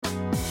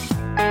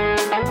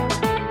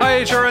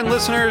HRN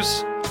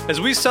listeners.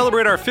 As we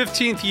celebrate our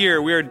 15th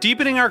year, we are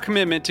deepening our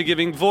commitment to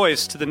giving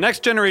voice to the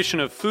next generation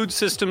of food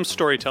systems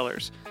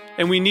storytellers,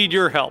 and we need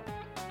your help.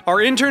 Our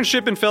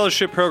internship and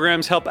fellowship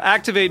programs help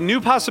activate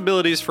new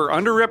possibilities for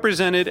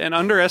underrepresented and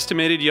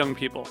underestimated young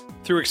people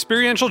through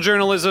experiential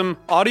journalism,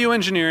 audio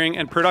engineering,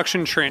 and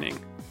production training.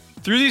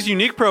 Through these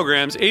unique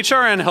programs,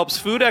 HRN helps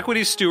food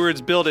equity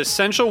stewards build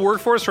essential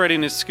workforce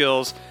readiness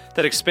skills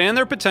that expand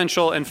their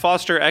potential and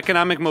foster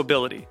economic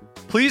mobility.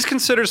 Please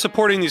consider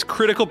supporting these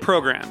critical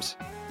programs.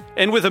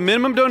 And with a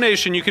minimum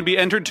donation, you can be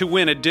entered to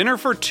win a dinner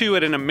for two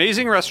at an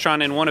amazing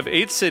restaurant in one of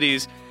 8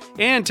 cities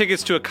and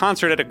tickets to a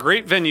concert at a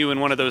great venue in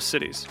one of those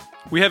cities.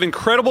 We have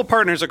incredible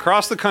partners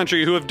across the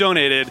country who have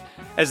donated,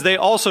 as they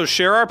also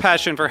share our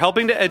passion for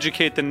helping to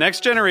educate the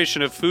next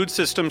generation of food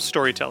systems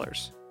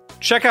storytellers.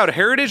 Check out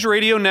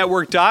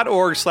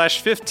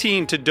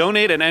heritageradionetwork.org/15 to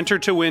donate and enter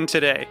to win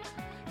today.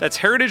 That's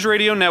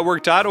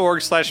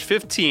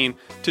heritageradionetwork.org/15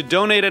 to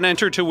donate and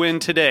enter to win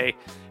today.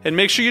 And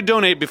make sure you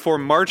donate before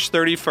March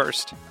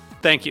 31st.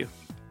 Thank you.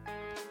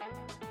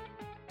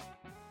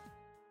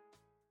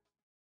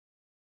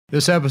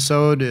 This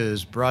episode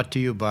is brought to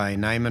you by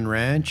Nyman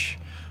Ranch.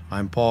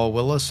 I'm Paul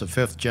Willis, a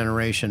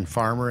fifth-generation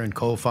farmer and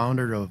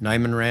co-founder of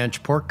Nyman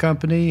Ranch Pork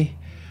Company.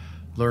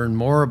 Learn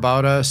more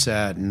about us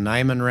at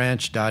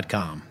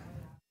nymanranch.com.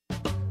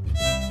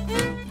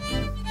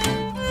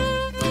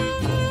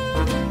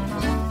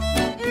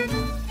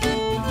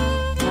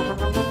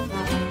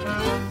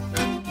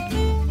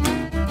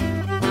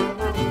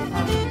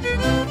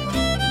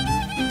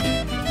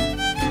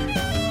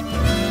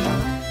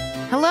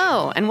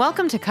 Hello, and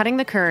welcome to Cutting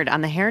the Curd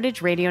on the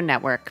Heritage Radio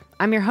Network.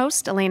 I'm your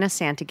host, Elena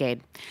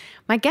Santagade.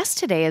 My guest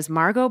today is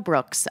Margot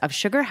Brooks of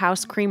Sugar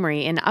House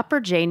Creamery in Upper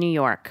J, New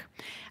York.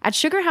 At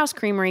Sugar House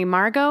Creamery,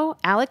 Margot,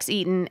 Alex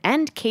Eaton,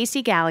 and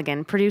Casey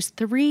Galligan produce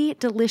 3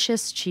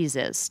 delicious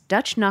cheeses,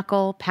 Dutch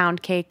Knuckle,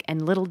 Pound Cake,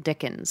 and Little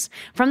Dickens,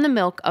 from the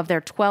milk of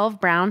their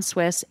 12 brown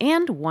Swiss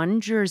and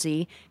 1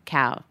 Jersey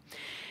cow.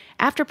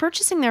 After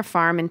purchasing their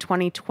farm in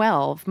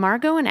 2012,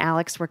 Margot and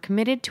Alex were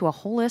committed to a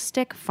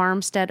holistic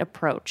farmstead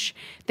approach.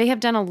 They have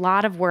done a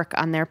lot of work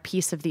on their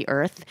piece of the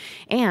earth,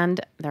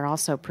 and they're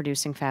also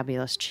producing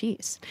fabulous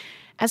cheese.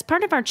 As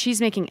part of our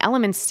Cheesemaking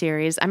Elements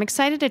series, I'm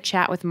excited to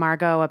chat with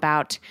Margot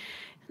about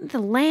the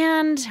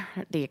land,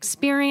 the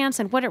experience,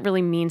 and what it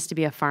really means to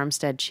be a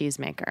farmstead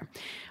cheesemaker.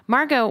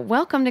 Margot,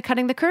 welcome to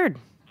Cutting the Curd.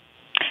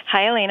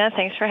 Hi, Elena.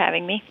 Thanks for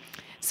having me.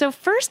 So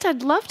first,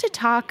 I'd love to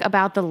talk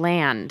about the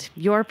land,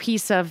 your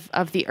piece of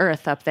the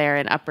earth up there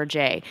in Upper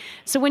J.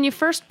 So when you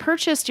first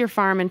purchased your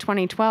farm in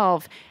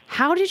 2012,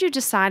 how did you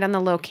decide on the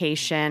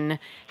location?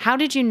 How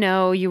did you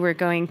know you were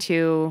going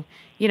to,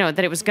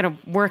 that it was going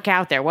to work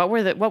out there? What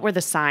were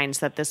the signs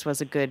that this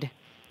was a good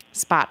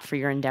spot for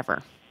your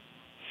endeavor?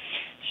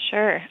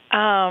 Sure.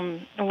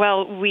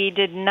 Well, we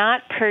did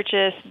not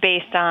purchase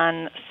based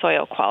on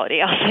soil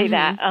quality. I'll say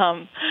that.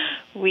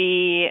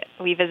 We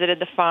visited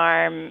the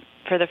farm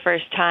for the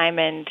first time,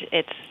 and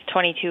it's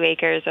 22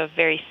 acres of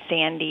very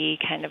sandy,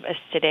 kind of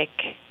acidic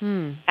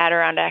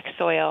Adirondack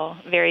soil,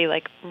 very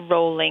like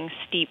rolling,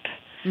 steep,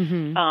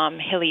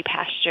 hilly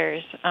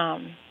pastures.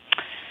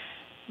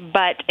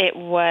 But it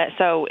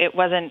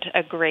wasn't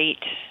a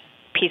great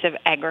piece of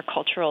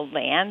agricultural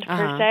land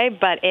per se,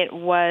 but it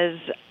was.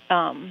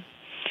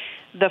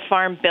 The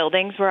farm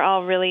buildings were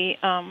all really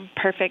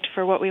perfect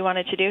for what we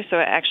wanted to do. So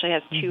it actually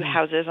has 2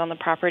 houses on the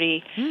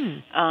property,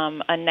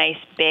 a nice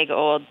big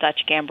old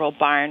Dutch gambrel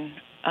barn,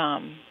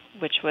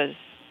 which was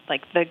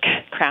like the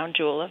crown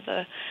jewel of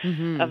the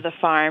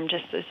farm.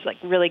 Just this like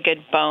really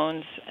good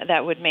bones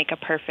that would make a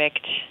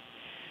perfect.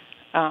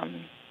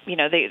 We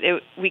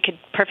could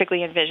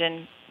perfectly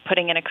envision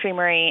putting in a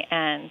creamery,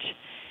 and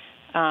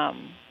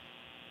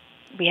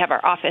we have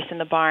our office in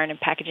the barn and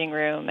packaging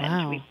room,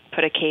 and we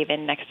put a cave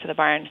in next to the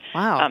barn.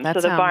 Wow, that so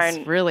the sounds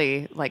barn,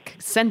 really like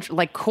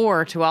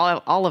core to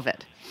all of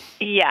it.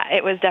 Yeah,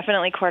 it was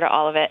definitely core to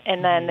all of it.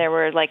 And then there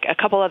were like a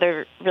couple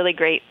other really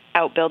great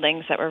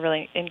outbuildings that were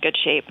really in good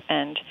shape,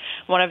 and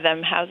one of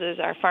them houses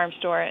our farm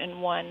store,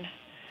 and one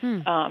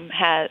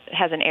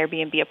has an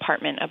Airbnb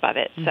apartment above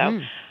it.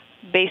 So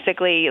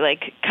basically,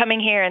 like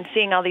coming here and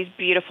seeing all these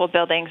beautiful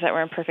buildings that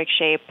were in perfect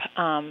shape.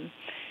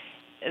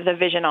 The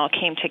vision all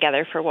came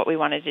together for what we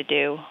wanted to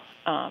do,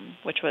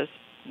 which was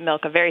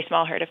milk a very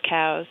small herd of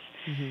cows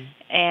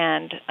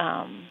and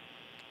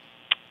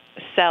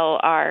sell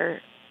our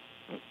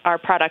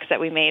products that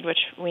we made,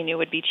 which we knew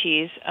would be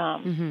cheese,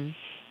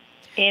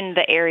 in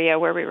the area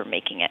where we were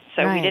making it.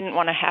 So we didn't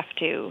want to have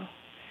to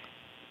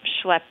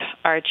schlep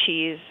our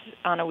cheese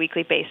on a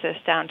weekly basis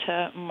down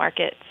to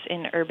markets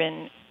in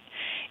urban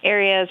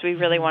areas. We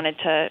really wanted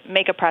to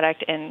make a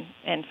product and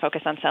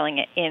focus on selling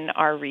it in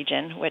our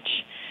region,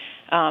 which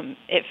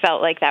it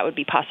felt like that would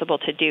be possible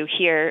to do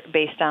here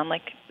based on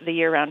like the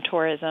year-round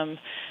tourism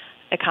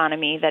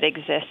economy that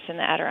exists in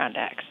the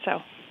Adirondacks.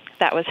 So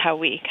that was how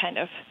we kind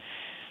of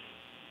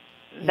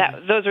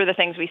those were the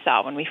things we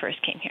saw when we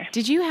first came here.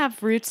 Did you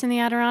have roots in the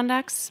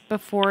Adirondacks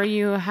before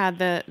you had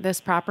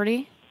this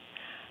property?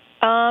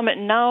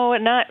 No,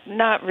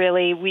 not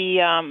really. We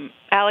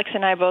Alex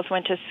and I both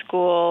went to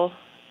school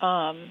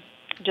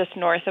just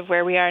north of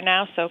where we are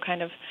now, so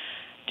kind of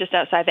just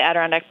outside the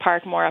Adirondack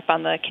Park, more up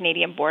on the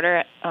Canadian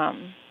border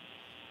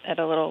at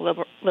a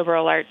little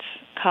liberal arts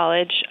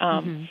college.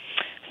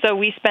 So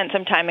we spent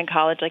some time in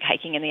college, like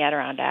hiking in the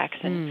Adirondacks,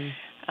 and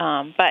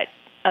but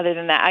other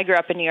than that, I grew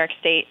up in New York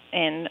State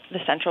in the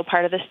central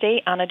part of the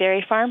state on a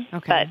dairy farm,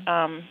 but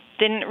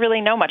didn't really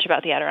know much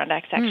about the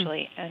Adirondacks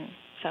actually, and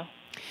so.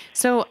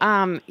 So,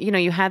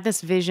 you had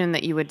this vision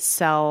that you would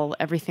sell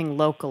everything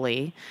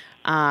locally,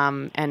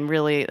 and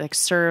really like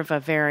serve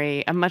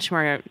a much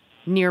more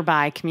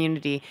nearby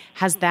community.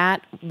 Has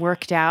that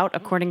worked out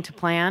according to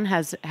plan?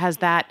 Has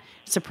that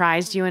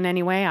surprised you in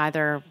any way,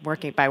 either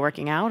by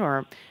working out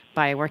or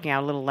by working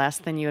out a little less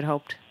than you had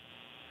hoped?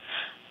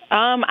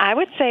 I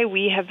would say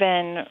we have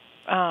been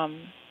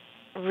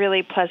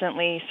really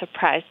pleasantly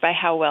surprised by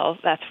how well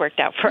that's worked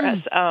out for us.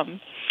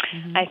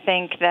 I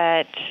think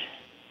that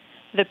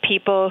the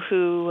people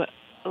who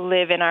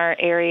live in our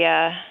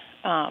area,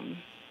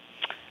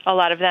 a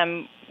lot of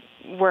them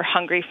were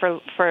hungry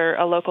for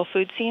a local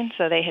food scene,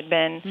 so they had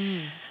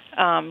been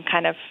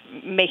kind of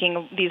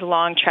making these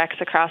long treks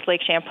across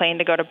Lake Champlain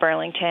to go to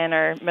Burlington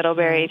or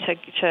Middlebury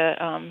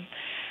to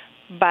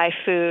buy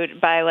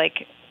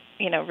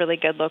really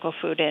good local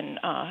food in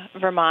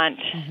Vermont.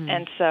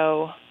 And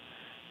so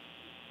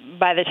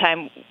by the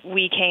time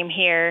we came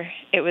here,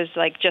 it was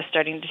like just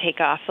starting to take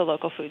off, the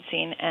local food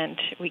scene, and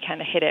we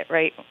kind of hit it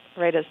right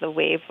as the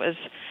wave was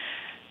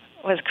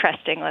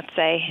cresting, let's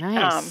say.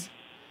 Nice.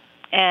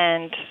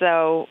 And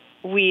so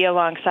we,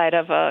 alongside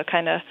of a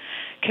kind of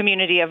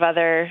community of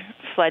other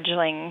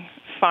fledgling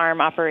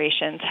farm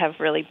operations, have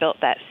really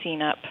built that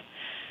scene up.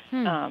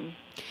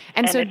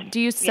 And so do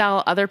you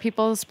sell other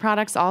people's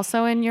products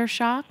also in your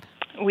shop?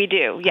 We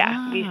do,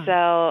 yeah. We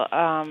sell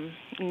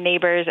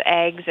neighbors'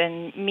 eggs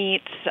and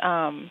meats.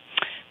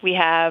 We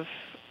have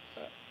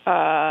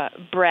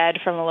bread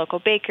from a local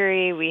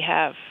bakery. We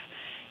have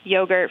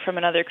yogurt from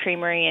another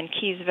creamery in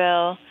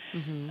Keysville.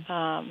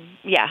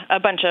 A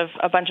bunch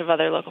of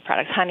other local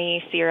products,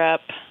 honey,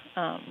 syrup.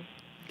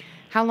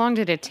 How long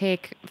did it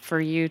take for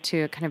you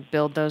to kind of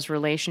build those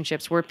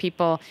relationships? Were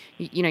people,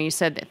 you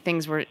said that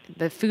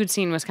the food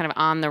scene was kind of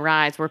on the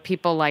rise. Were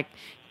people like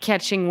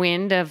catching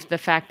wind of the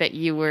fact that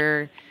you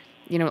were,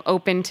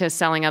 open to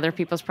selling other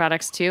people's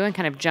products too and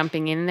kind of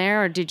jumping in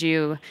there? Or did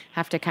you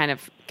have to kind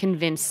of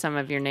convince some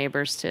of your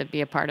neighbors to be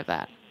a part of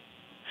that?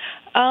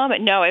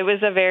 No, it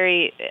was a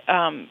very,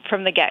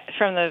 from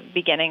the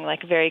beginning,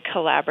 like very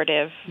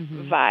collaborative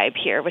vibe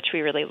here, which we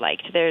really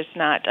liked. There's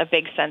not a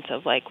big sense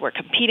of like we're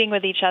competing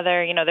with each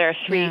other. There are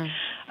 3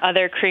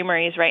 other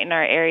creameries right in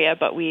our area,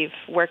 but we've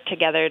worked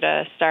together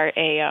to start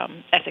a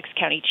Essex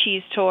County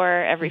cheese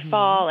tour every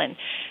fall, and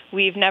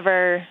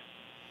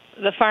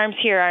the farms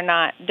here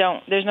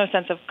there's no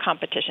sense of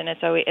competition.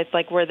 It's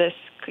like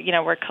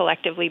we're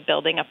collectively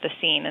building up the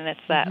scene, and it's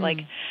that like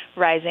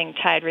rising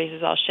tide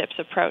raises all ships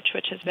approach,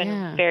 which has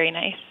been very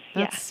nice.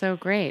 That's so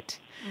great.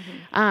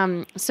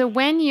 So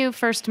when you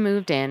first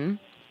moved in,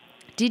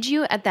 did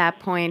you at that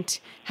point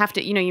have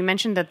to, you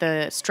mentioned that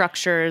the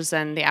structures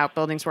and the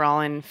outbuildings were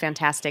all in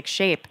fantastic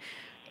shape.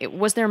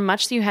 Was there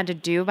much that you had to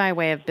do by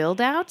way of build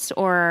outs,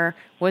 or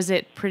was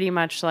it pretty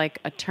much like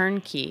a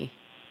turnkey?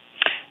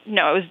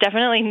 No, it was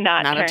definitely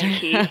not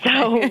turnkey.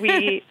 So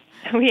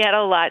we had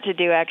a lot to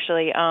do,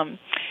 actually.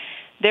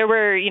 There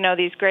were,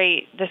 this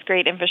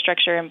great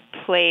infrastructure in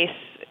place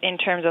in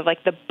terms of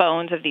like the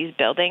bones of these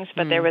buildings,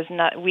 but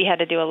we had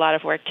to do a lot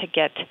of work to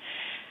get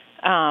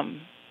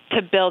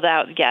to build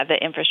out the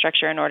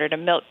infrastructure in order to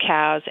milk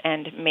cows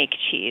and make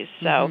cheese.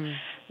 So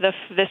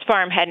this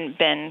farm hadn't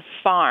been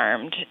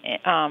farmed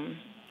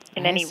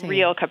in any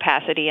real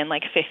capacity in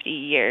like 50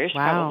 years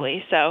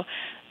probably. So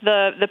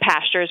the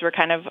pastures were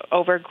kind of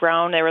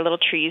overgrown. There were little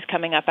trees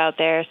coming up out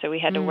there, so we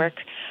had to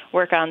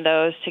work on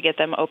those to get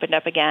them opened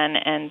up again.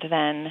 And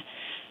then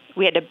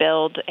we had to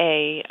build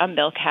a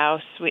milk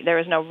house. There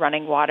was no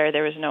running water.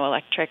 There was no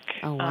electric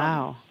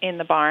in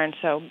the barn.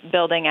 So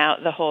building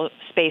out the whole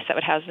space that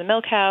would house the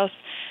milk house,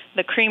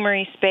 the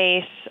creamery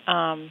space,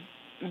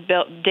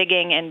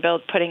 digging and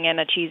putting in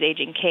a cheese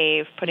aging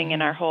cave, putting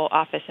in our whole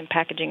office and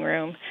packaging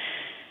room.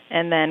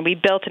 And then we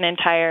built an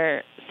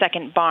entire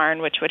second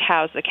barn, which would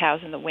house the cows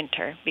in the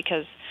winter,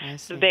 because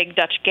the big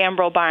Dutch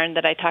gambrel barn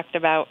that I talked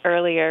about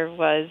earlier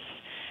was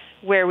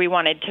where we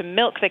wanted to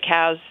milk the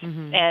cows,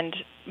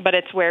 but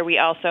it's where we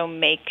also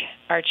make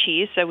our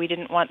cheese, so we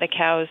didn't want the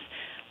cows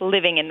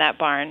living in that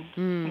barn.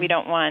 We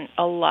don't want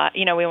a lot,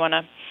 we want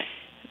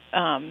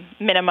to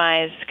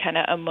minimize kind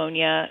of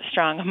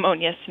strong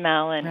ammonia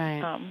smell,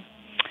 and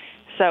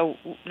so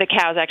the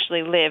cows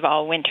actually live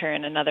all winter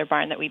in another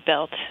barn that we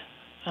built,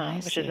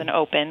 which is an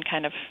open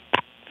kind of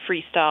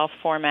freestyle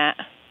format.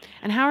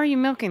 And how are you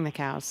milking the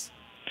cows?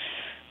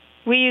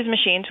 We use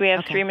machines. We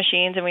have 3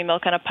 machines, and we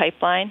milk on a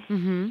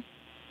pipeline.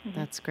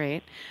 That's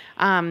great.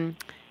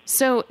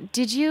 So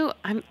did you,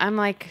 I'm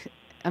like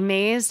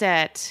amazed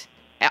at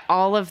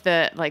all of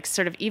the, like,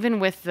 sort of, even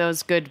with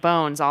those good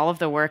bones, all of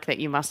the work that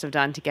you must have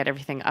done to get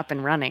everything up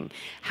and running,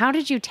 how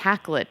did you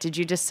tackle it? Did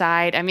you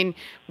decide, I mean,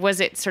 was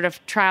it sort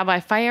of trial by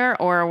fire,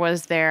 or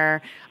was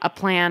there a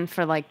plan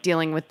for, like,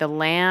 dealing with the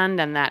land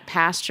and that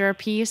pasture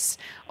piece,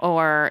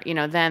 or, you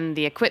know, then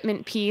the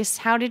equipment piece?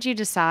 How did you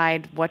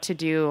decide what to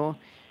do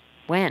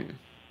when?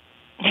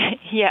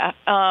 Yeah.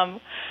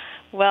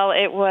 Well,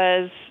 it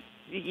was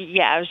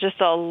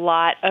just a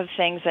lot of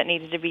things that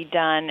needed to be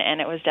done,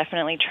 and it was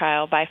definitely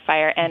trial by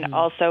fire. And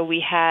also we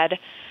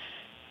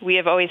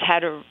have always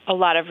had a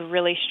lot of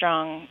really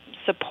strong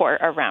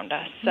support around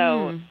us.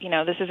 So, you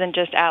know, this isn't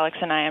just Alex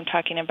and I. I'm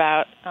talking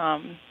about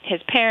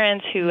his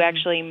parents, who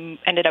actually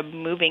ended up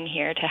moving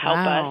here to help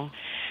us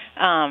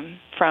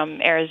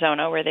from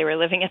Arizona, where they were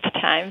living at the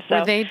time.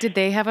 So did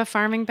they have a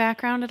farming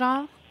background at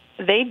all?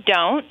 They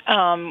don't.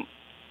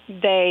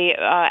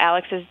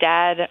 Alex's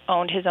dad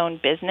owned his own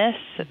business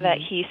that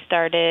he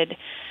started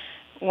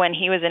when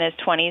he was in his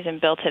 20s and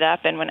built it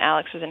up. And when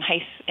Alex was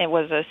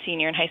was a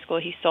senior in high school,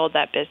 he sold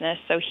that business.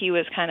 So he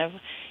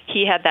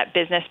had that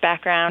business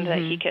background that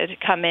he could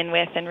come in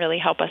with and really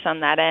help us on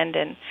that end.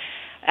 And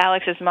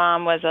Alex's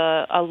mom was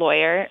a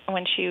lawyer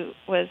when she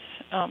was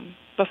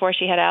before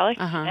she had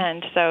Alex,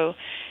 and so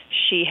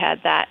she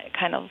had that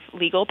kind of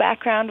legal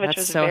background, which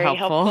was so very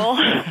helpful.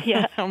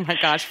 Yeah. Oh my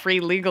gosh, free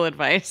legal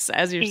advice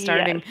as you're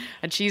starting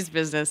a cheese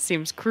business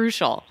seems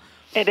crucial.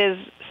 It is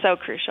so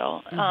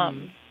crucial.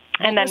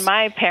 And then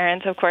my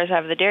parents, of course,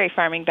 have the dairy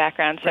farming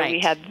background, so we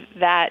had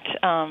that.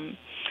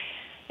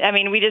 I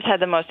mean, we just had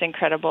the most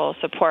incredible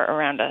support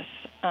around us.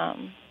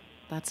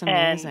 That's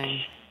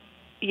amazing.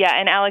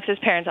 And Alex's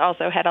parents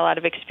also had a lot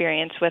of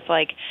experience with,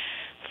 like,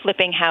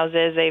 flipping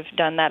houses. They've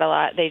done that a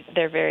lot.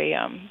 They're very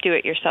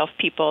do-it-yourself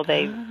people.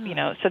 They, you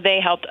know, so they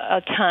helped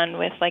a ton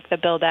with, like, the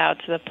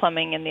build-outs, the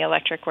plumbing and the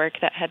electric work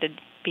that had to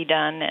be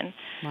done,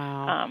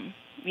 and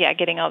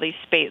getting all these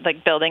space,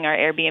 like building our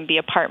Airbnb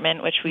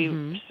apartment, which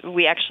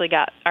we actually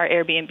got our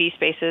Airbnb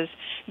spaces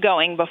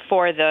going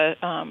before the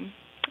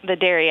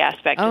dairy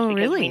aspect. Oh, just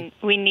because really?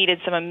 We needed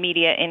some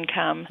immediate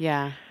income.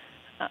 Yeah.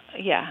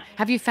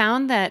 Have you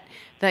found that,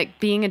 like,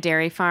 being a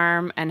dairy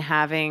farm and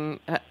having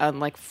a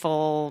like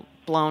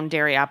full-blown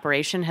dairy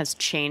operation has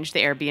changed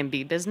the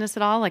Airbnb business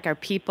at all? Like, are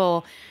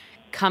people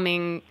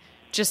coming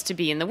just to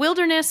be in the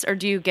wilderness, or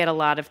do you get a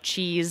lot of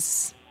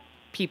cheese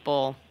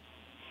people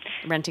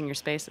renting your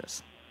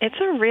spaces? It's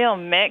a real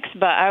mix,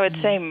 but I would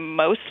say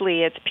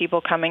mostly it's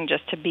people coming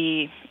just to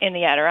be in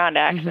the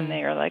Adirondacks, and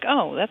they are like,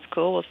 oh, that's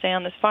cool, we'll stay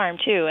on this farm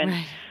too.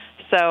 And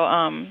so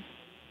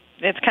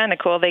it's kind of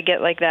cool. They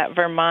get, like, that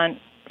Vermont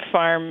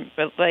farm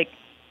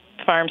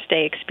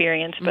stay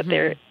experience, but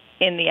they're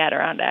in the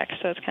Adirondacks,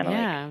 so it's kind of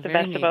like the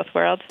best of both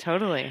worlds.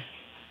 Totally.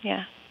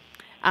 Yeah.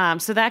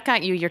 So that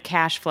got you your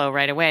cash flow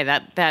right away.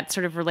 That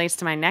sort of relates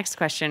to my next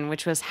question,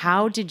 which was,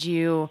 how did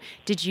you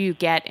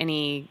get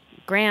any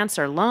grants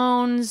or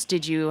loans?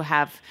 Did you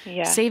have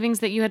savings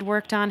that you had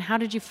worked on? How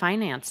did you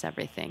finance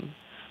everything?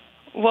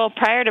 Well,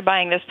 prior to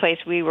buying this place,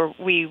 we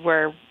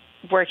were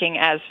working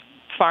as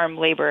farm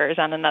laborers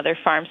on another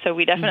farm, so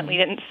we definitely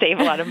didn't save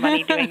a lot of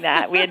money doing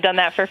that. We had done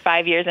that for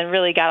 5 years and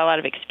really got a lot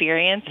of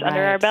experience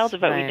under our belt,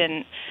 but we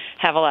didn't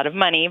have a lot of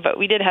money, but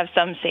we did have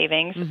some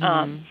savings.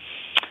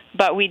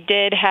 But we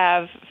did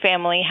have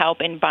family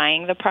help in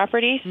buying the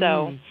property,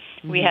 so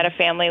we had a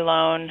family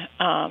loan,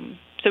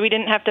 so we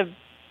didn't have to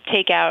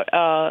take out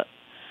a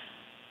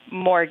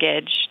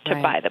mortgage to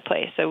buy the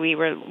place. So we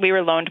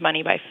were loaned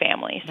money by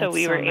family, so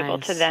we were able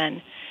to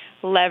then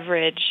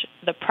leverage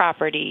the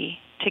property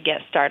to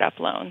get startup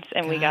loans,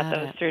 and we got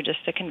those through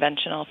just a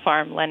conventional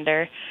farm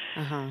lender.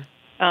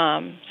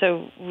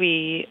 So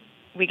we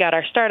got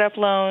our startup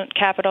loan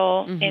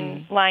capital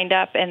lined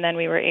up, and then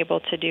we were able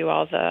to do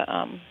all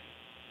the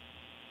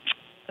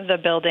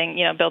building,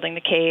 building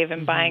the cave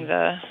and buying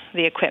the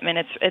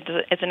equipment.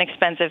 It's an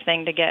expensive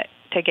thing to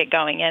get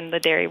going in the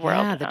dairy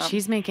world. Yeah, the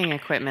cheesemaking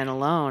equipment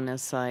alone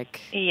is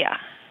like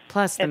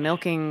Plus the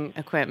milking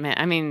equipment.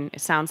 I mean,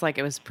 it sounds like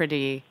it was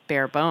pretty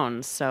bare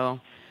bones.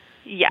 So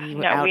we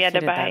had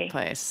to buy that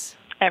place.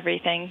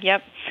 Everything.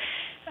 Yep.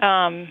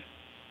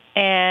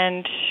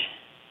 And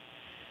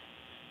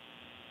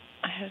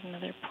I had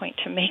another point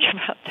to make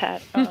about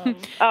that.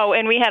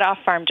 And we had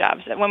off-farm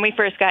jobs. When we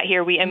first got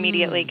here, we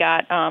immediately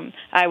got,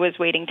 I was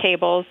waiting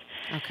tables.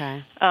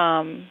 Okay.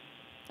 And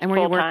were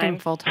you working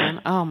full-time?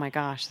 Oh, my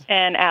gosh.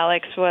 And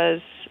Alex was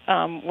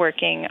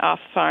working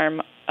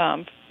off-farm,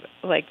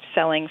 like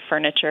selling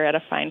furniture at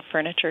a fine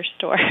furniture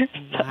store.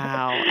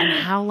 Wow. And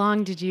how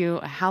long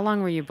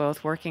were you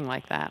both working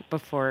like that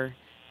before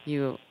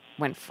you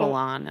went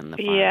full-on in the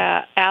farm?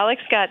 Yeah.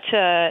 Alex got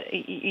to,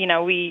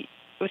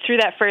 through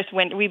that first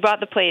winter, we bought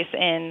the place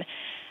in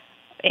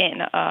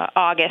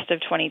August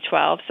of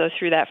 2012. So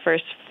through that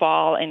first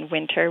fall and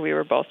winter, we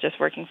were both just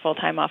working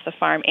full-time off the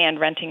farm and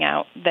renting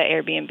out the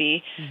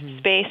Airbnb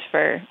space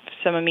for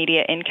some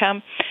immediate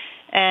income.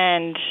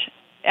 And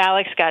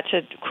Alex got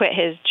to quit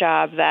his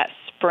job that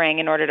spring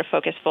in order to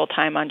focus full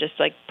time on just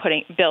like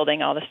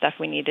building all the stuff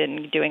we needed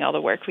and doing all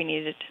the work we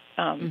needed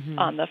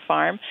on the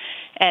farm.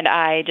 And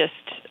I just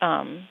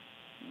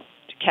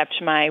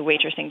kept my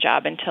waitressing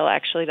job until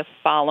actually the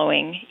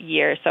following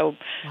year. So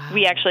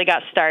we actually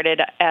got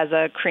started as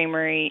a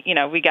creamery.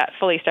 We got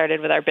fully started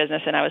with our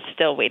business, and I was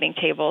still waiting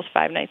tables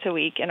 5 nights a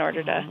week in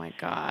order to. Oh my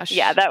gosh!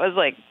 Yeah, that was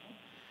like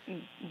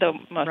the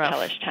most rough.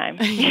 hellish time.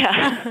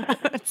 Yeah,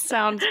 it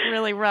sounds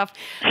really rough.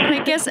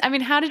 But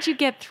how did you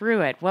get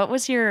through it?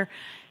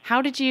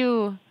 How did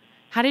you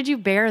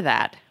bear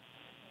that?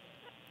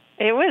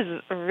 It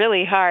was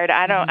really hard.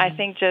 I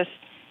think just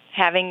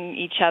having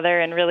each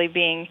other and really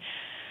being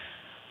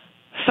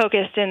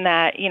focused in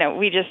that,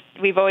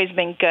 we've always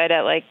been good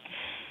at like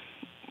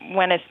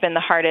when it's been the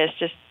hardest,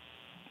 just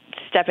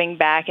stepping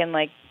back and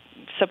like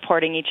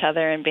supporting each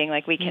other and being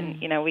like, we can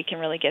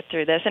really get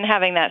through this, and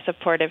having that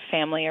supportive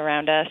family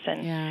around us.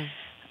 And,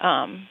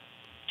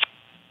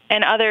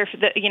 and other,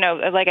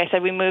 like I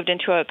said, we moved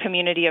into a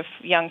community of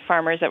young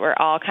farmers that were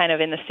all kind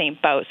of in the same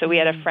boat. So we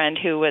had a friend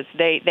who was,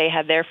 they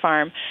had their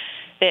farm,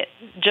 that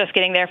just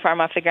getting their farm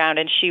off the ground,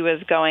 and she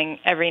was going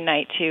every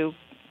night to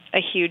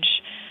a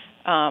huge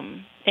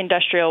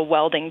industrial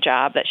welding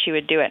job that she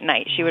would do at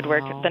night. She would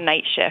work the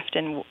night shift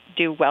and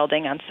do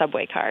welding on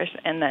subway cars,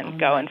 and then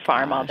go and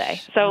farm all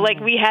day. So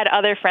we had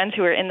other friends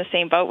who were in the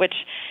same boat, which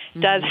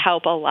does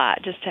help a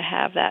lot, just to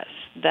have that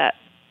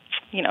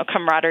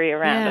camaraderie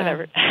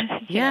around.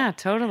 Yeah,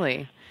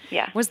 totally.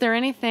 Yeah. Was there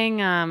anything,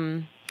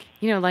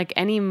 like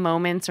any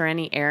moments or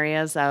any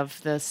areas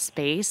of the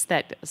space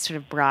that sort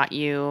of brought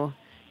you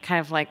kind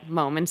of like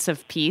moments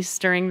of peace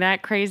during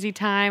that crazy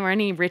time, or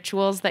any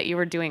rituals that you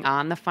were doing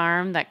on the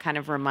farm that kind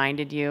of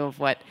reminded you of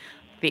what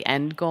the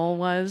end goal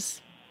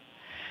was?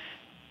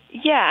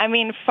 Yeah,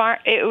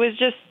 it was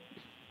just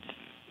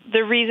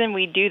the reason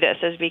we do this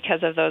is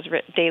because of those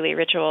daily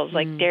rituals.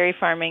 Like dairy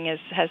farming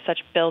has such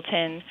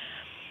built-in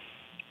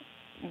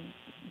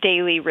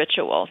daily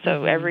ritual.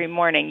 So every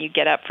morning you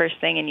get up first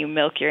thing and you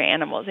milk your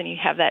animals, and you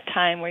have that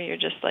time where you're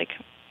just like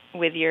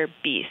with your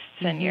beasts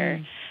and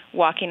you're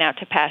walking out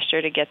to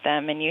pasture to get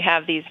them, and you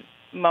have these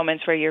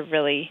moments where you're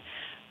really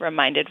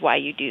reminded why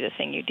you do the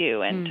thing you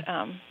do. And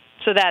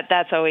so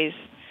that's always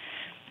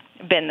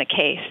been the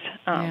case.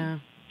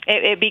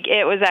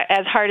 It was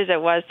as hard as it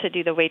was to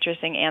do the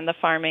waitressing and the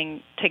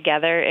farming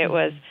together. It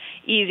was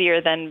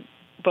easier than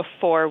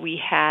before we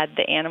had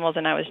the animals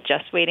and I was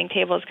just waiting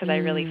tables, because I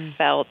really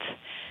felt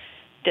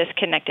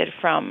disconnected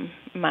from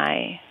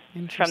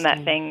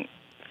that thing,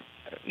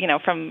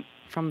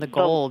 from the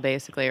goal,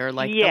 basically, or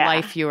like the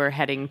life you were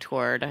heading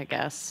toward, I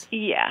guess.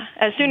 Yeah.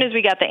 As soon as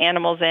we got the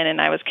animals in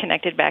and I was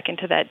connected back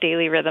into that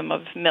daily rhythm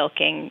of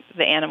milking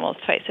the animals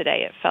twice a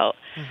day, it felt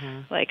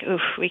like,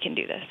 oof, we can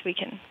do this. We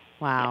can.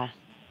 Wow. Yeah.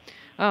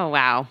 Oh,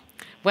 wow.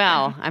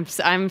 Well,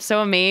 I'm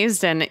so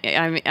amazed, and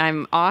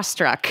I'm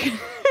awestruck.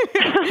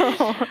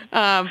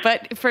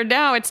 But for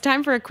now, it's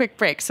time for a quick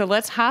break. So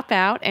let's hop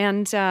out,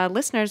 and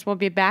listeners, will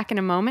be back in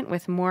a moment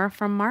with more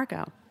from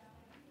Margot.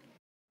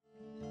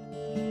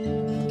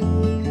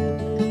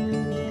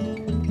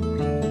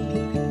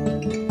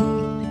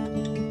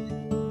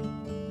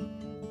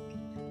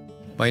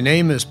 My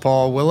name is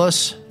Paul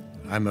Willis.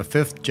 I'm a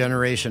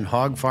 5th-generation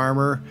hog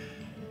farmer,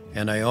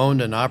 and I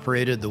owned and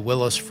operated the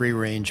Willis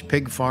Free-Range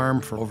Pig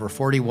Farm for over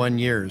 41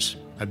 years.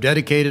 I've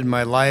dedicated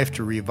my life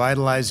to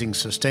revitalizing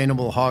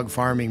sustainable hog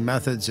farming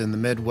methods in the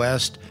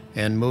Midwest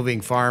and moving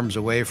farms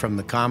away from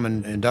the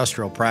common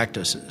industrial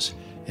practices.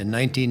 In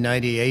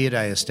 1998,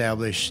 I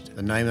established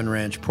the Niman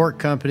Ranch Pork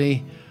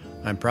Company.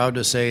 I'm proud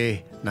to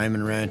say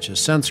Niman Ranch has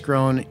since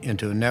grown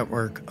into a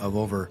network of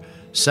over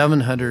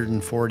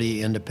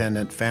 740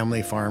 independent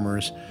family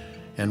farmers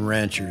and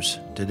ranchers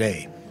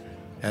today.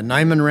 At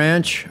Niman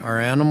Ranch, our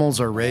animals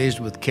are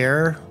raised with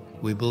care.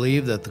 We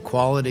believe that the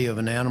quality of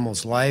an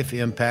animal's life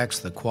impacts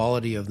the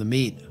quality of the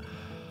meat.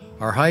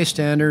 Our high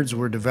standards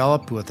were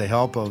developed with the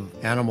help of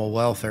animal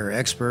welfare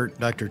expert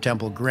Dr.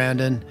 Temple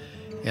Grandin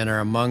and are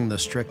among the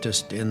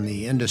strictest in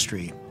the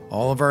industry.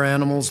 All of our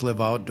animals live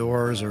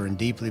outdoors or in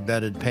deeply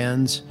bedded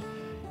pens,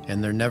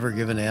 and they're never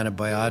given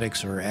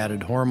antibiotics or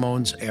added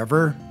hormones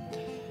ever,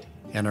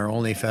 and are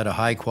only fed a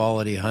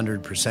high-quality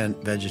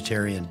 100%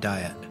 vegetarian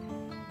diet.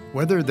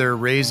 Whether they're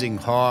raising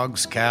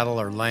hogs,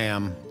 cattle, or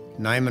lamb,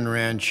 Niman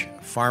Ranch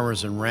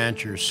farmers and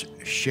ranchers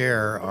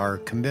share our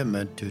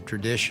commitment to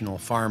traditional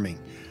farming,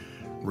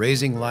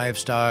 raising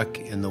livestock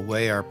in the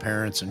way our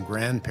parents and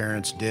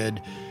grandparents did,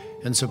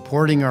 and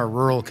supporting our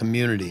rural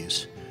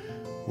communities.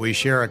 We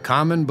share a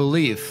common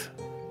belief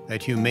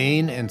that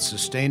humane and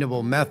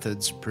sustainable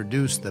methods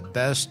produce the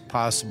best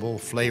possible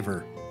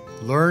flavor.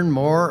 Learn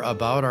more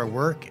about our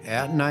work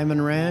at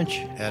Niman Ranch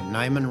at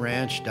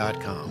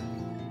nimanranch.com.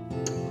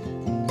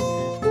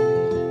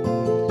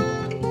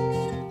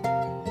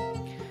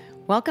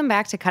 Welcome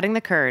back to Cutting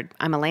the Curd.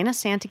 I'm Elena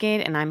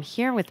Santagade, and I'm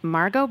here with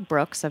Margot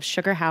Brooks of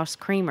Sugar House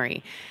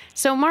Creamery.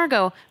 So,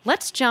 Margot,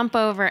 let's jump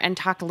over and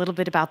talk a little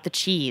bit about the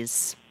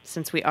cheese,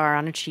 since we are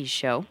on a cheese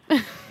show.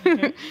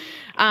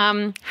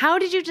 How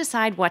did you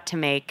decide what to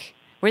make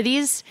Were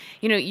these,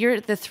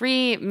 the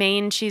three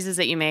main cheeses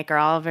that you make are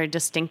all very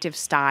distinctive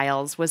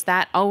styles. Was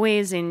that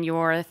always in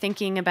your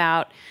thinking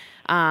about,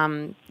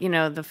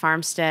 the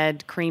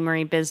farmstead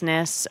creamery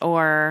business,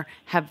 or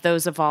have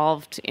those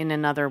evolved in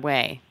another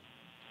way?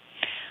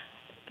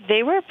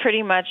 They were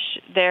pretty much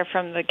there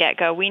from the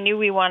get-go. We knew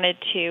we wanted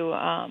to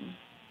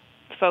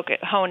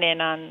hone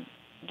in on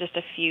just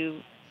a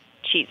few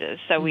cheeses.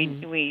 So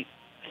we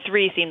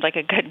 3 seemed like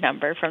a good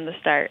number from the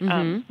start.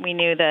 We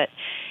knew that,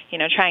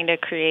 trying to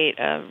create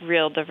a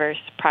real diverse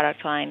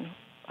product line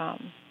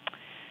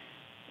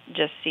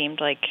just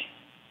seemed like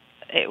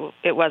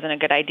it wasn't a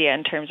good idea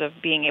in terms of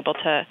being able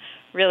to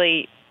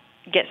really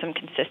get some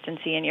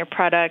consistency in your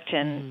product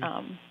and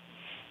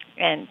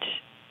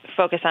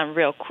focus on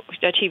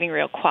achieving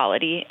real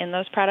quality in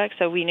those products.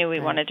 So we knew we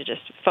wanted to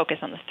just focus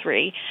on the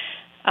 3.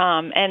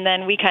 And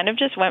then we kind of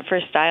just went for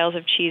styles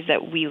of cheese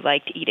that we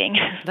liked eating.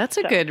 That's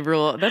a good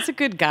rule. That's a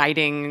good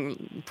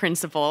guiding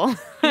principle.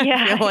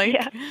 Yeah. I feel like.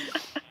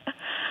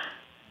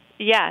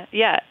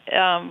 Yeah.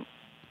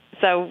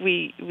 So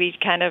we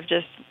kind of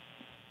just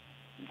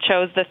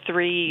chose the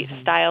 3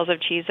 styles of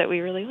cheese that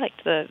we really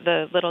liked.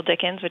 The Little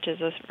Dickens, which is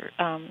this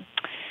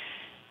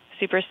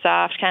super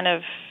soft kind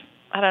of,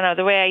 I don't know,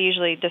 the way I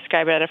usually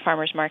describe it at a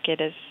farmer's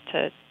market is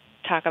to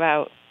talk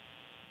about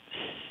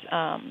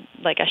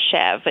like a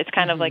chev. It's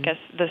kind of like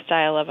the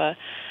style of a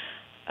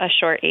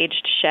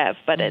short-aged chev,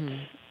 but it's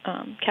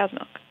cow's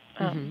milk.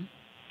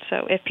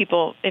 So if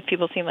people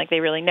seem like they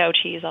really know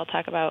cheese, I'll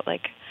talk about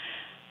like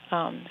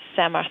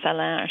Saint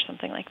Marcellin or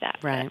something like that,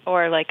 right?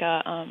 Or like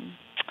a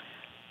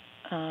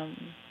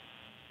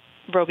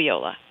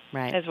Robiola,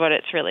 right? Is what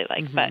it's really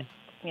like, but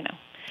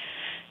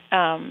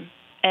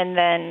and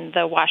then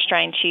the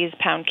wash-drying cheese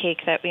pound cake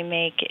that we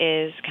make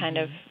is kind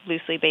of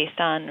loosely based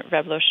on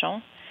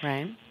Reblochon.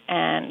 Right.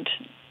 And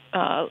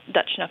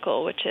Dutch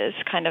knuckle, which is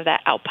kind of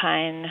that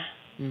Alpine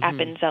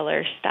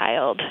Appenzeller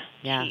styled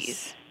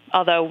cheese.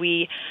 Although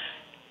we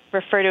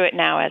refer to it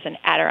now as an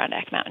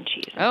Adirondack mountain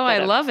cheese. Oh, I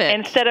love it.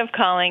 Instead of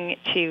calling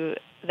to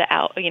the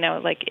Alps,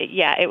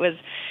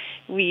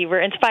 we were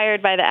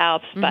inspired by the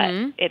Alps, but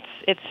it's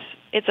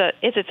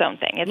its own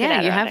thing. It's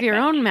you have your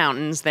own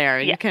mountains there.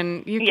 Yeah. You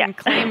can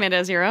claim it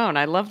as your own.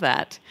 I love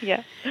that.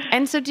 Yeah.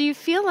 And so do you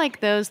feel like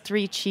those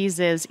 3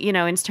 cheeses,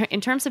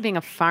 in terms of being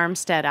a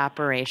farmstead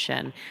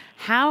operation,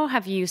 how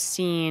have you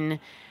seen,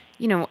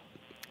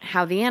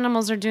 how the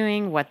animals are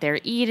doing, what they're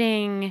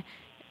eating,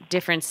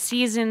 different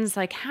seasons?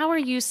 Like, how are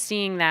you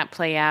seeing that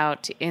play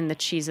out in the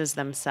cheeses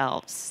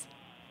themselves?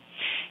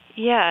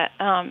 Yeah,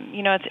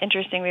 it's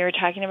interesting. We were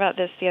talking about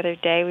this the other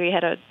day. We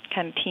had a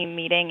kind of team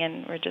meeting,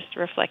 and we're just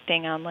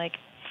reflecting on like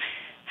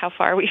how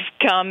far we've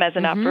come as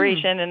an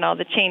operation and all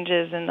the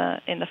changes in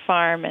the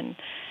farm, and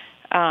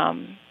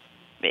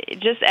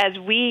just as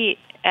we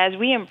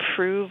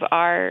improve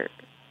our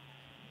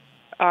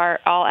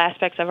all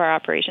aspects of our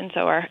operation,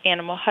 so our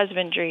animal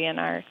husbandry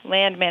and our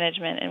land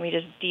management, and we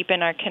just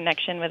deepen our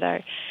connection with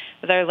our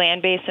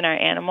land base and our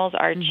animals.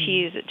 Our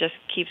cheese just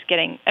keeps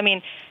getting.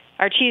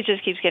 Our cheese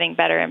just keeps getting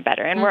better and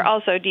better, and we're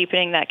also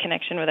deepening that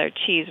connection with our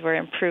cheese. We're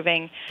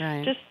improving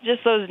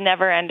just those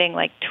never-ending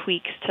like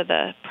tweaks to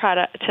the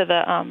product, to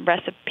the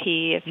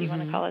recipe, if you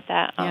want to call it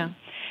that.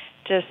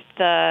 Just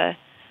the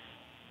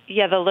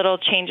little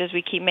changes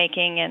we keep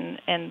making,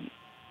 and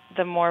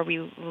the more we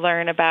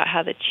learn about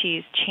how the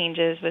cheese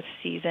changes with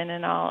season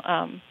and all,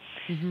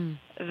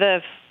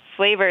 the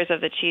flavors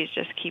of the cheese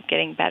just keep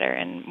getting better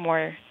and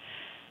more,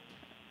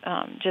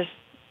 just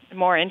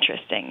more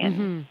interesting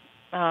and.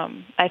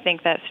 I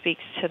think that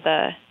speaks to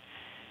to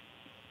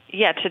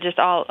just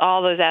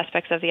all those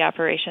aspects of the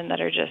operation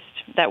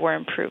that we're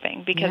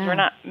improving, because we're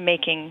not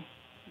making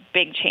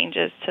big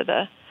changes to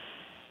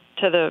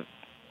the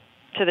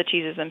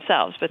cheeses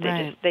themselves, but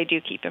they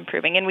do keep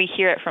improving, and we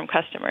hear it from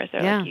customers.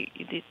 They're like,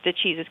 the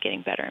cheese is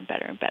getting better and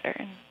better and better,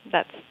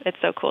 and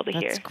it's so cool to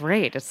hear. That's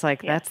great. It's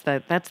like that's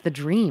the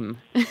dream.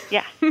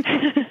 Yeah.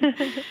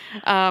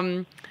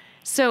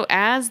 So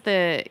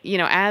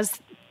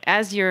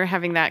as you're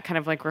having that kind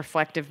of like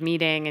reflective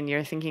meeting and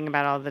you're thinking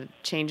about all the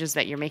changes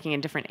that you're making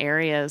in different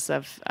areas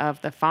of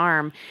the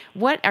farm,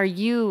 what are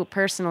you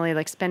personally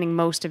like spending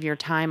most of your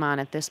time on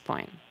at this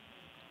point?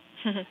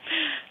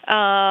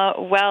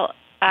 Well,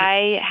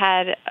 I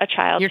had a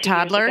child. Your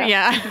toddler?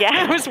 Yeah.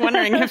 I was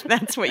wondering if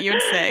that's what you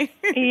would say.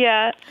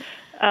 Yeah.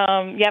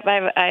 Yep.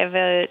 I have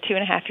a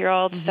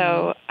 2.5-year-old,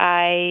 so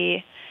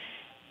I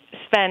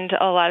spend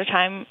a lot of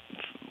time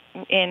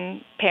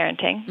in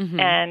parenting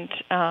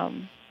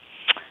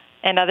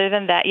and other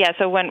than that,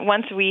 so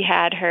once we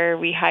had her,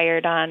 we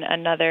hired on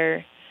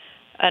another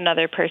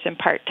person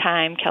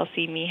part-time,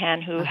 Kelsey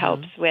Meehan, who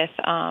helps with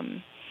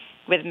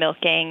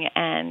milking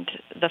and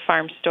the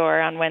farm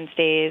store on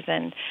Wednesdays,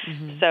 and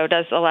so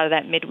does a lot of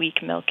that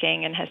midweek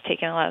milking and has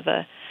taken a lot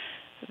of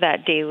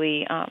that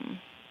daily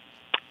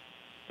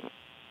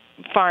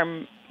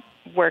farm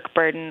work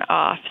burden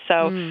off.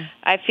 So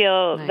I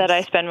feel that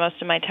I spend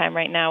most of my time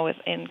right now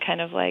in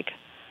kind of like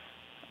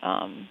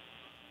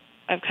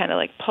I've kind of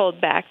like pulled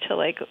back to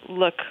like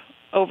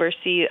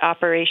oversee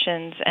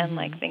operations and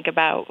like think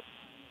about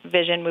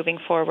vision moving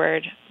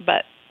forward,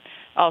 but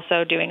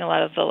also doing a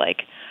lot of the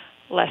like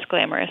less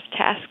glamorous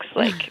tasks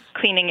like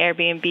cleaning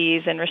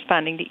Airbnbs and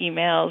responding to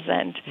emails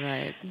and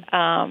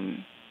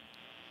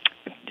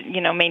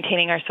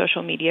maintaining our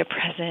social media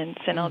presence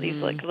and all these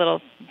like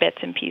little bits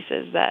and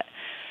pieces that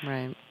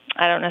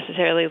I don't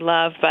necessarily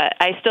love, but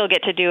I still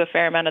get to do a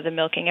fair amount of the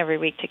milking every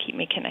week to keep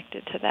me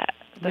connected to that.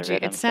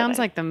 It sounds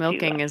like the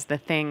milking is the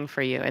thing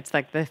for you. It's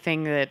like the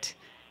thing that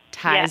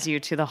ties you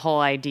to the whole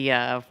idea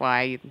of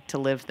why to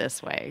live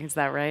this way. Is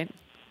that right?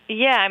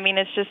 Yeah, I mean,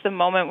 it's just the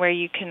moment where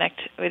you connect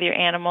with your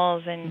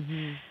animals,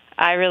 and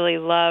I really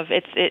love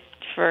it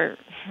for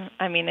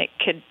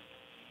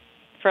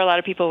a lot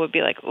of people would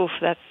be like, oof,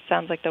 that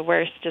sounds like the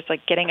worst, just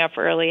like getting up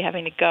early,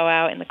 having to go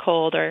out in the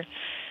cold or,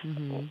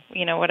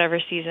 whatever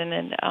season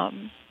and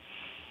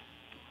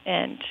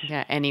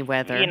any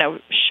weather,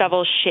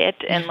 shovel shit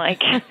and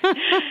like,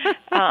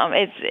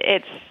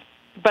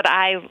 but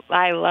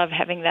I love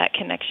having that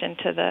connection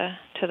to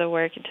the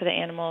work and to the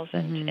animals.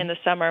 And in the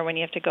summer when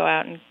you have to go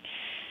out and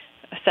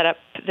set up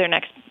their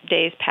next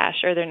day's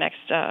pasture, their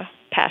next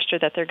pasture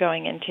that they're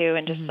going into,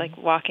 and just like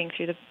walking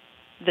through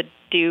the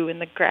dew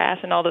and the grass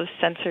and all those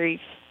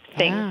sensory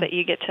things that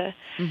you get to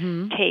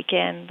take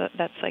in,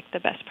 that's like the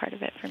best part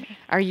of it for me.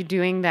 Are you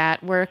doing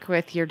that work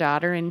with your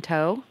daughter in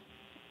tow?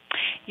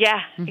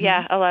 Yeah,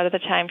 a lot of the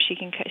time she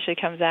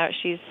comes out.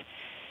 She's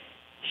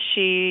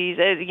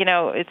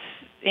it's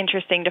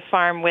interesting to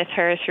farm with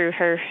her through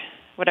her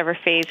whatever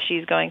phase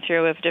she's going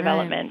through of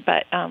development.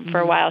 But for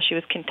a while she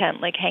was content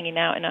like hanging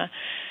out in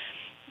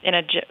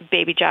a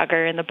baby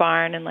jogger in the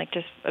barn and like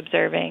just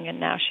observing,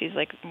 and now she's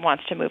like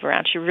wants to move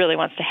around. She really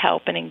wants to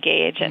help and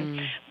engage,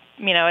 and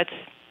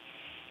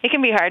it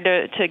can be hard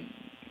to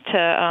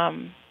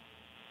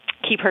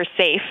keep her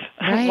safe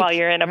while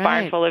you're in a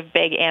barn full of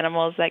big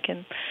animals that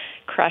can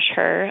crush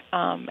her.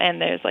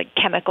 And there's like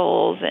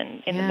chemicals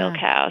in the milk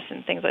house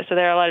and things like, so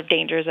there are a lot of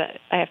dangers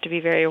that I have to be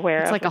very aware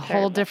of. It's like a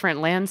whole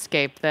different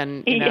landscape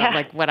than,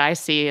 like what I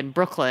see in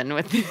Brooklyn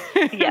with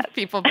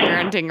people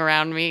parenting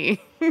around me.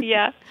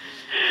 Yeah.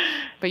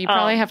 But you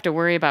probably have to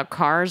worry about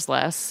cars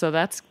less, so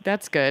that's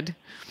good.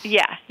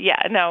 Yeah.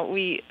 No,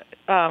 we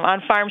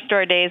on farm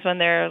store days when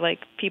there are like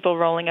people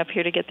rolling up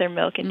here to get their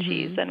milk and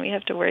cheese, then we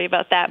have to worry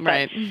about that.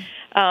 But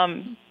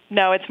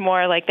no, it's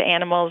more like the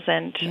animals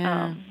and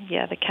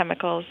the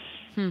chemicals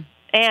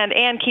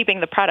and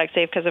keeping the product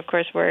safe, because of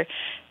course we're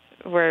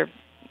like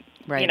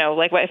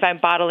if I'm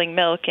bottling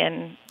milk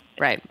and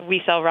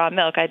we sell raw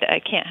milk, I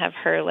can't have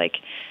her like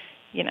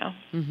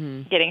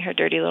getting her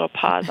dirty little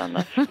paws on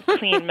the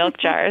clean milk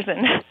jars,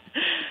 and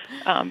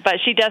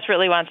but she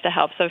desperately wants to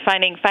help. So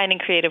finding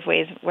creative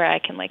ways where I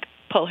can like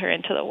pull her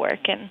into the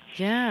work and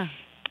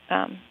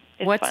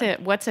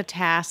what's a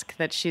task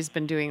that she's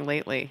been doing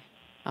lately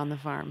on the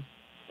farm?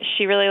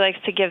 She really likes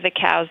to give the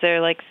cows their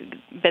like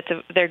bits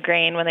of their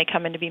grain when they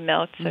come in to be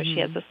milked. So she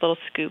has this little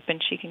scoop,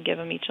 and she can give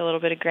them each a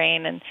little bit of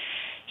grain, and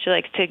she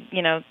likes to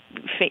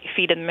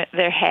feed them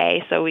their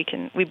hay. So we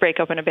break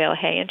open a bale of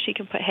hay, and she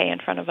can put hay in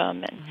front of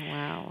them.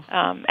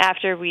 And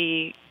after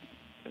we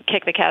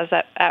kick the cows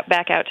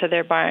back out to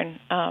their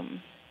barn,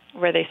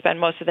 where they spend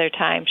most of their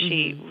time,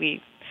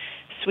 we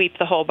sweep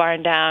the whole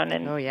barn down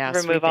and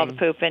remove all the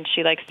poop, and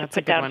she likes to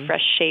put down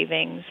fresh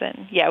shavings,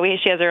 and she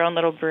has her own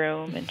little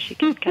broom, and she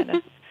can kind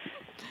of.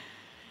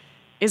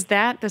 Is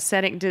that the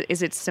setting?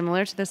 Is it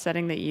similar to the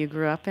setting that you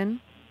grew up in?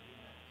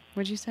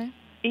 Would you say?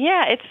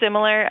 Yeah, it's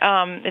similar.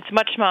 It's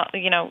much small.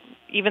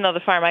 Even though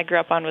the farm I grew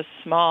up on was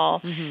small,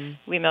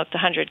 we milked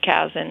 100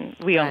 cows, and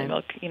we only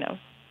milk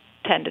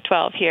 10 to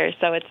 12 here,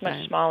 so it's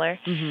much smaller.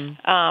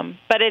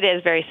 But it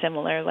is very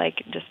similar,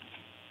 like just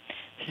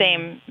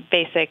same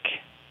basic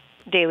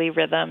daily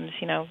rhythms,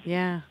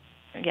 Yeah.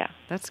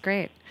 That's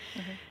great.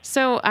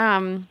 So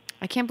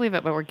I can't believe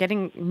it, but we're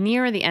getting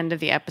near the end of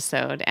the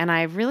episode, and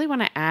I really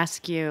want to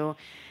ask you,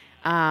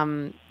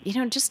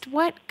 just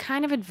what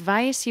kind of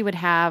advice you would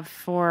have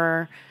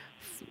for,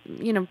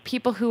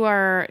 people who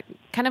are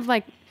kind of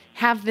like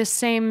have this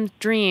same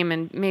dream,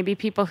 and maybe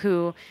people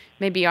who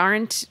maybe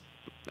aren't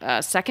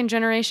second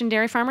generation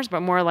dairy farmers, but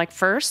more like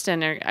first,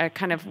 and are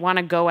kind of want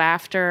to go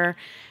after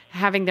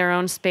having their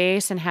own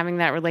space and having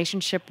that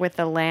relationship with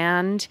the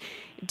land.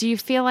 Do you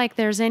feel like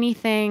there's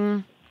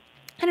anything,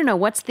 I don't know,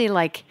 what's the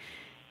like,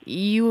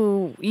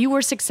 you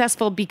were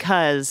successful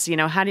because,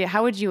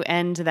 how would you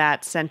end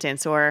that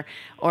sentence, or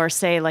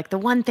say like the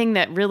one thing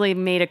that really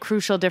made a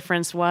crucial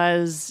difference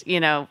was,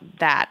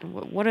 that,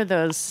 what are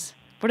those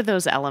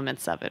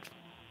elements of it?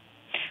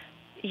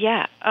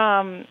 Yeah.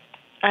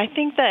 I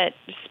think that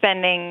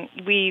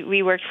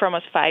we worked for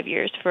almost 5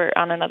 years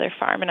on another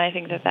farm, and I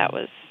think that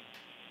was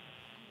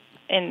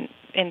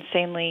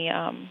insanely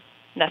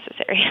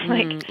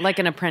necessary. Like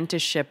an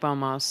apprenticeship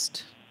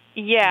almost.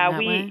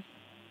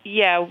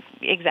 Yeah,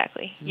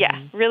 exactly.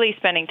 Yeah, really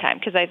spending time,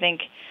 because I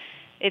think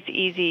it's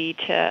easy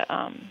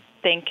to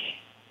think,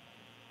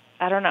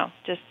 I don't know,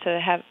 just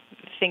to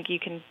think you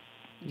can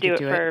do it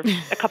for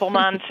a couple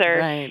months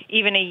or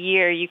even a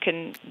year.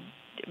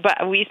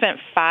 But we spent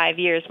 5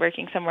 years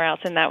working somewhere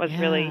else, and that was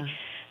really,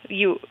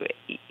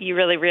 you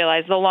really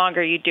realize the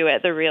longer you do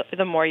it,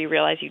 the more you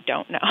realize you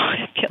don't know.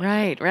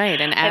 Right.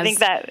 And I think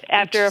that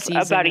after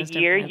about a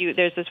year,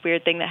 there's this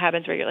weird thing that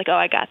happens where you're like, oh,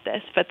 I got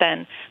this. But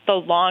then the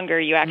longer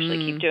you actually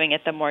keep doing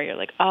it, the more you're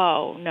like,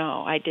 oh,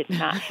 no, I did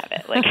not have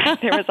it. Like,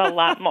 there was a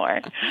lot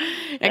more.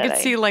 I could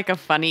see like a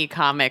funny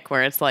comic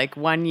where it's like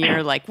 1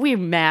 year, like, we're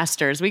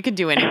masters. We could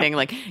do anything.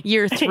 Like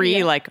year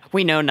 3, like,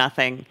 we know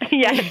nothing.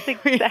 Yes,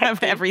 exactly. We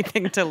have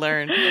everything to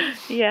learn.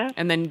 Yeah.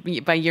 And then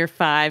by year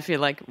 5, you're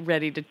like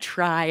ready to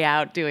try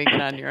out doing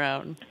it on your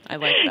own. I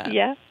like that.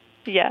 Yeah.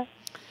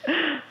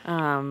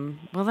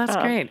 Well, that's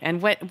great.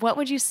 And what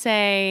would you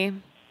say?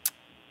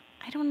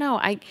 I don't know.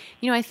 I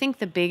think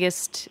the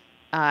biggest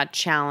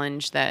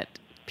challenge that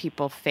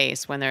people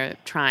face when they're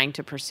trying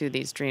to pursue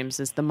these dreams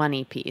is the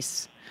money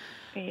piece.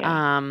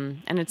 Yeah.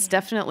 And it's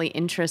definitely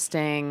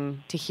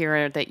interesting to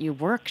hear that you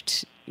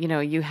worked.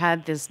 You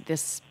had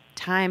this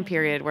time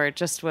period where it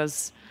just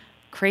was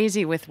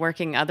crazy with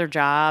working other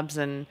jobs,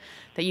 and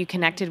that you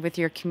connected with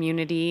your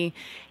community.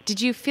 Did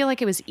you feel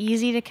like it was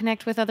easy to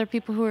connect with other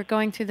people who were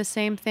going through the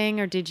same thing,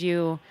 or did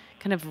you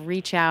kind of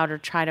reach out or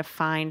try to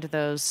find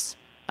those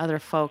other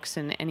folks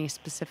in any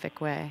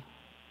specific way?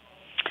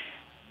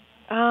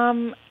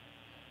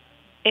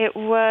 It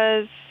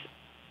was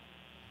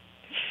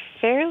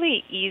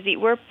fairly easy.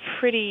 We're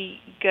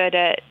pretty good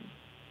at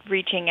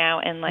reaching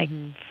out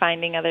and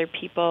finding other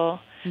people.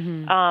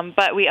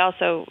 But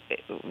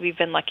we've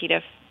been lucky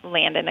to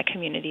land in a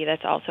community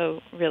that's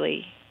also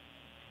really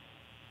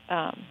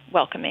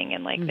welcoming,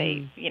 and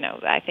they,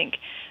 I think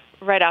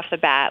right off the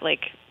bat,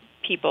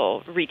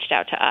 people reached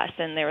out to us,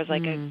 and there was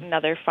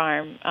another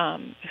farm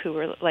who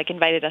were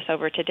invited us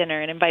over to dinner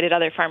and invited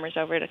other farmers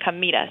over to come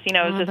meet us. It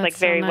was just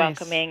very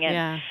welcoming,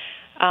 and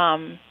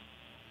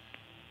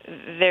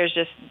there's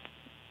just,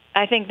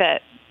 I think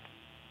that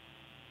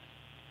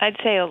I'd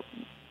say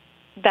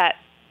that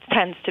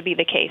tends to be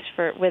the case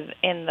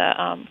within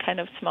the kind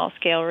of small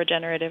scale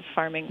regenerative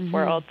farming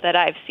world that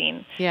I've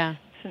seen. Yeah.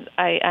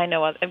 I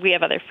know we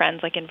have other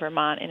friends in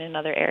Vermont and in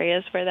other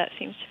areas where that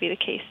seems to be the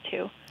case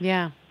too.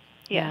 Yeah,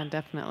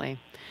 definitely.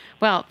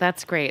 Well,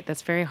 that's great.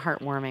 That's very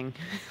heartwarming.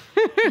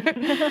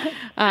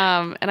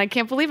 And I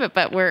can't believe it,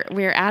 but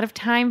we're out of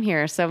time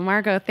here. So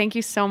Margot, thank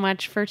you so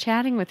much for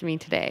chatting with me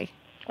today.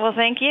 Well,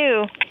 thank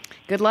you.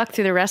 Good luck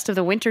through the rest of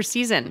the winter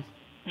season.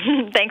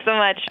 Thanks so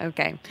much.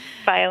 Okay.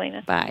 Bye,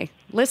 Elena. Bye.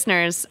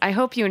 Listeners, I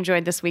hope you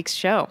enjoyed this week's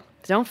show.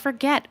 Don't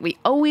forget, we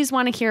always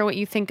want to hear what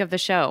you think of the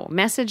show.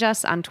 Message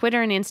us on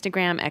Twitter and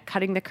Instagram at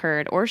Cutting the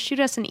Curd, or shoot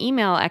us an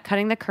email at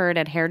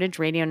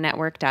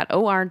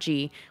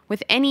cuttingthecurd@heritageradionetwork.org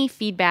with any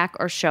feedback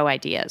or show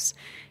ideas.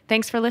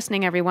 Thanks for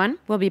listening, everyone.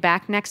 We'll be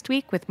back next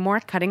week with more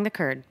Cutting the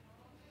Curd.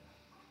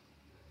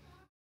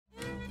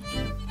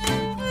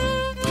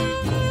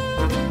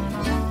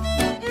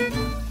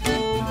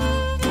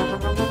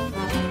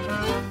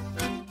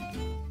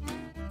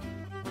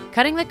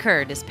 Cutting the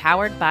Curd is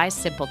powered by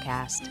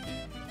Simplecast.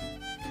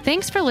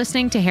 Thanks for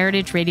listening to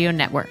Heritage Radio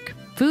Network,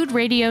 food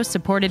radio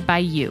supported by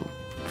you.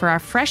 For our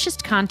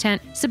freshest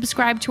content,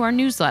 subscribe to our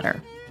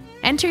newsletter.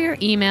 Enter your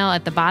email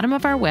at the bottom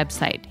of our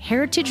website,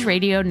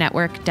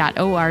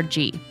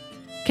 heritageradionetwork.org.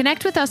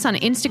 Connect with us on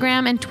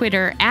Instagram and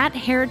Twitter at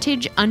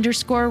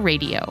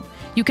heritage_radio.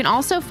 You can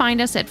also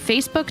find us at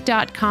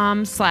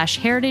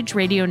facebook.com/Heritage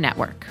Radio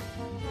Network.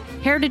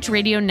 Heritage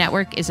Radio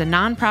Network is a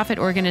nonprofit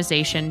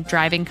organization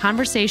driving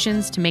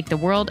conversations to make the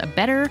world a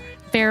better,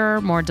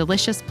 fairer, more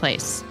delicious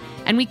place.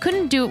 And we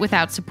couldn't do it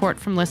without support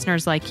from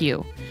listeners like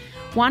you.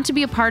 Want to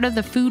be a part of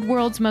the food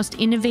world's most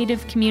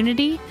innovative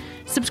community?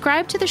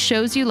 Subscribe to the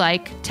shows you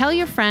like, tell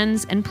your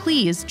friends, and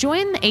please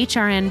join the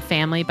HRN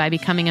family by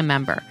becoming a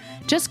member.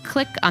 Just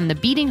click on the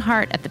beating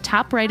heart at the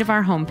top right of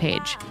our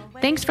homepage.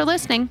 Thanks for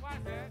listening.